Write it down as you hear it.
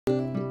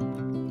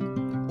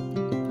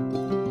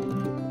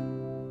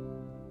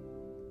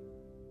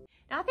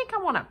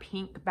want a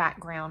pink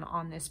background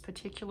on this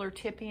particular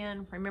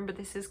tip-in. Remember,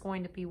 this is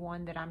going to be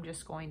one that I'm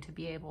just going to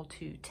be able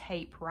to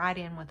tape right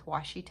in with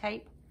washi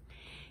tape.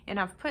 And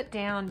I've put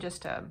down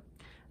just a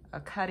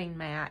cutting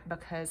mat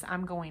because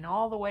I'm going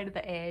all the way to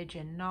the edge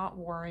and not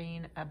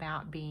worrying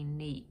about being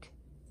neat.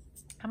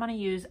 I'm going to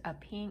use a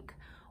pink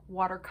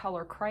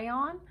watercolor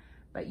crayon,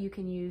 but you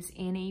can use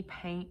any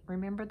paint,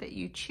 remember, that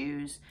you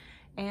choose.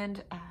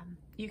 And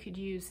you could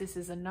use, this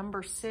is a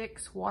number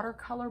 6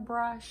 watercolor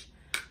brush.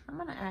 I'm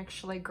going to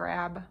actually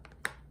grab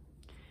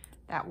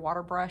that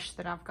water brush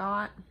that I've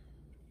got,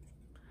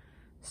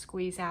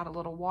 squeeze out a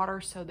little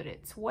water so that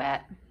it's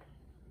wet.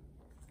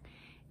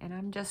 And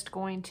I'm just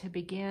going to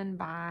begin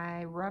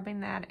by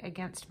rubbing that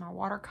against my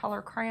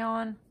watercolor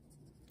crayon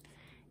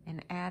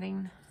and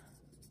adding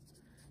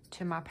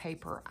to my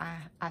paper.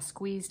 I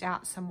squeezed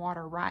out some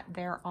water right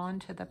there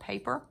onto the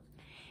paper,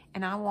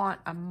 and I want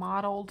a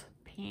mottled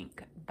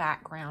pink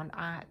background.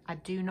 I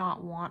do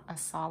not want a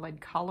solid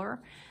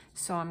color,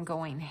 so I'm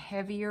going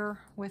heavier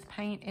with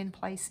paint in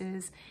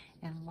places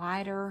and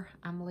lighter.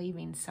 I'm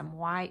leaving some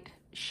white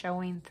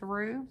showing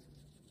through.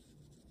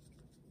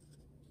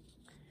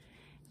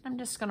 I'm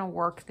just going to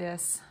work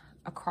this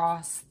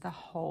across the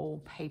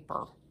whole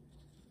paper.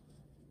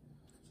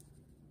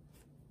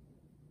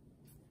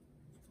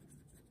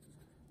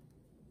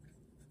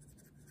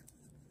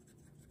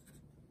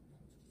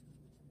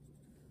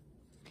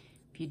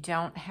 If you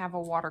don't have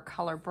a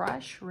watercolor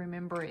brush,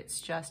 remember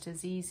it's just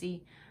as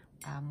easy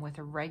with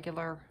a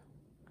regular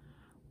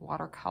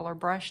watercolor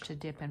brush to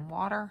dip in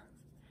water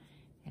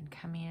and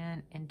come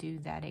in and do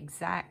that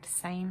exact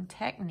same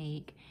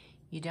technique.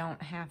 You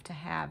don't have to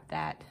have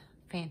that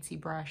fancy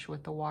brush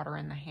with the water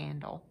in the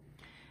handle.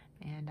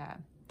 And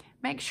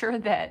make sure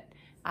that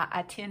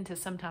I tend to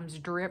sometimes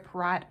drip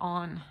right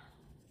on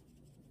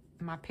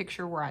my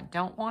picture where I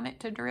don't want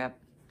it to drip.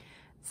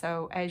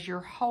 So as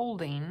you're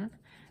holding,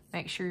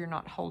 make sure you're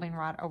not holding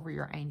right over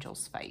your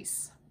angel's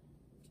face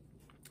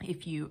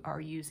if you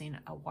are using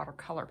a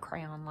watercolor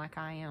crayon like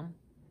I am.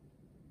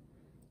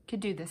 You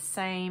could do the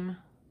same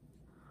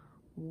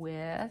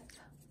with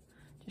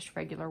just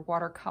regular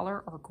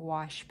watercolor or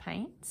gouache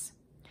paints.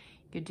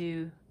 You could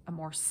do a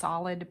more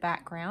solid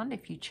background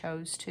if you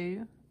chose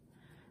to.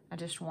 I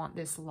just want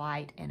this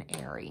light and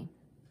airy.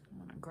 I'm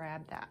going to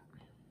grab that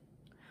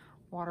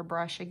water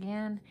brush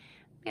again.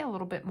 Be a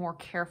little bit more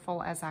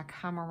careful as I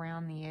come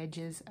around the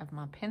edges of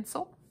my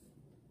pencil.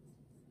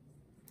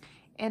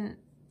 And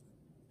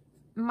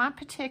my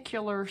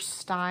particular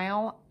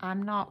style,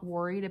 I'm not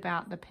worried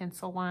about the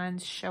pencil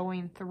lines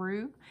showing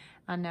through.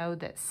 I know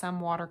that some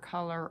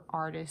watercolor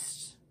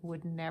artists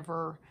would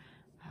never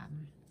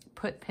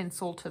put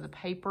pencil to the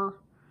paper.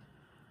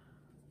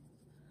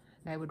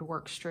 They would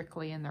work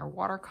strictly in their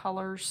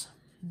watercolors,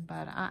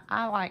 but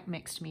I like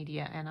mixed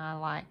media, and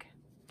I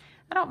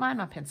don't mind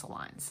my pencil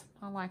lines.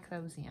 I like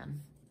those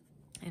in.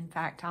 In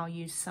fact, I'll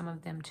use some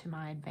of them to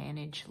my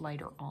advantage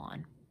later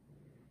on.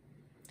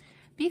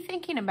 Be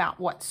thinking about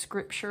what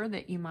scripture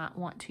that you might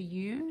want to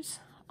use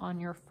on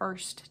your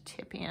first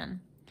tip-in.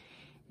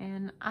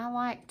 And I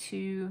like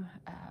to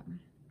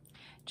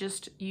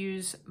just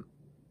use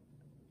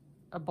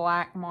a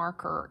black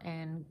marker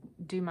and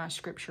do my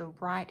scripture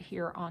right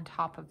here on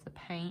top of the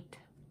paint.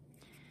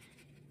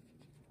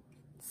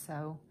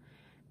 So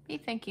be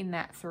thinking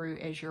that through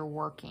as you're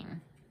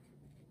working.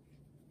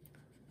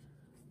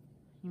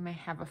 You may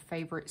have a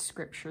favorite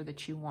scripture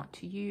that you want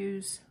to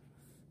use.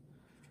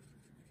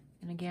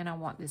 And again, I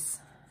want this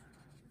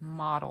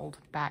mottled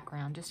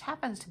background. Just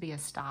happens to be a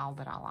style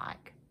that I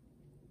like.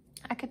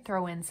 I could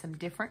throw in some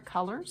different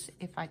colors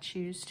if I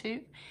choose to.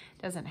 It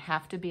doesn't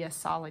have to be a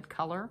solid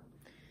color.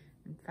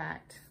 In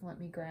fact, let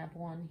me grab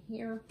one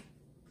here.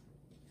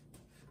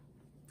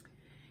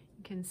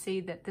 You can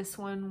see that this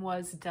one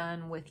was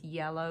done with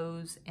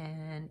yellows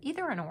and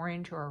either an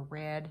orange or a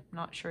red. I'm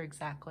not sure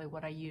exactly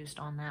what I used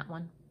on that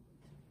one.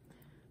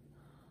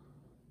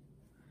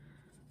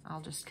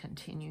 I'll just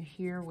continue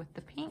here with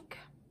the pink.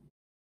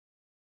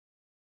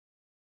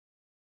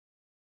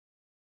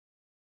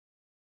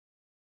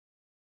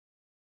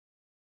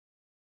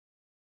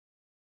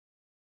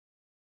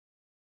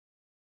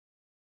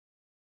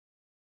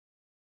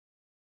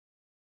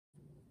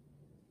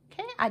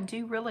 Okay, I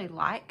do really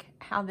like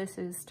how this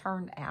is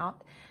turned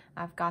out.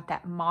 I've got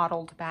that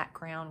mottled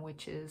background,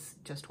 which is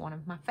just one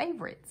of my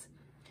favorites.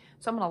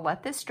 So I'm going to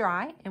let this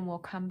dry, and we'll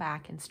come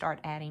back and start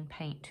adding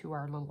paint to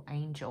our little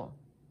angel.